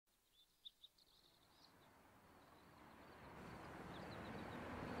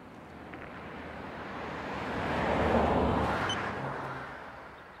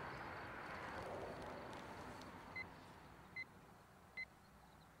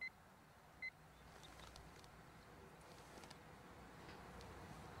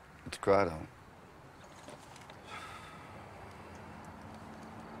It's Grotto.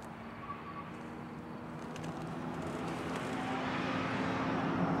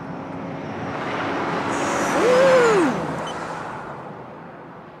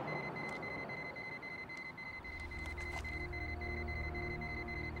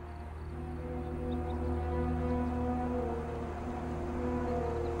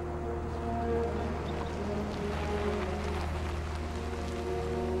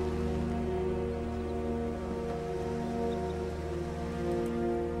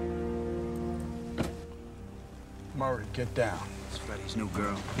 Murray, get down. It's Freddie's new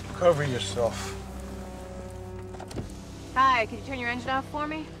girl. Cover yourself. Hi, could you turn your engine off for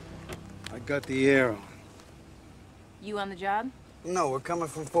me? I got the air on. You on the job? No, we're coming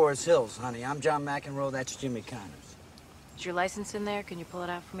from Forest Hills, honey. I'm John McEnroe, that's Jimmy Connors. Is your license in there? Can you pull it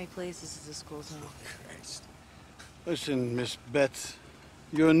out for me, please? This is the school zone. Christ. Listen, Miss Betts,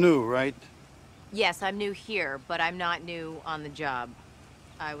 you're new, right? Yes, I'm new here, but I'm not new on the job.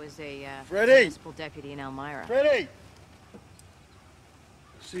 I was a Freddie! municipal deputy in Elmira. Freddie!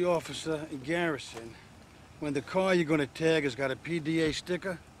 See, officer, in Garrison, when the car you're gonna tag has got a PDA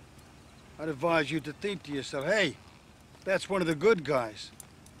sticker, I'd advise you to think to yourself, hey, that's one of the good guys.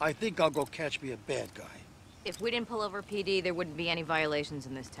 I think I'll go catch me a bad guy. If we didn't pull over PD, there wouldn't be any violations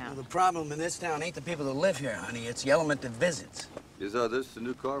in this Well, town. the problem in this town ain't the people that live here, honey. It's the element that visits. Is this the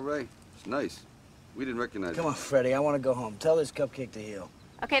new car, Ray? It's nice. We didn't recognize Come it. on, Freddie, I want to go home. Tell this cupcake to heel.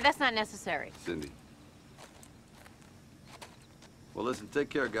 Okay, that's not necessary. Cindy. Well, listen, take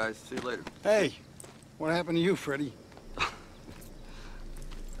care, guys. See you later. Hey, what happened to you, Freddie?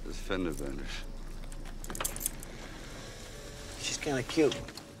 This fender benders. She's kind of cute.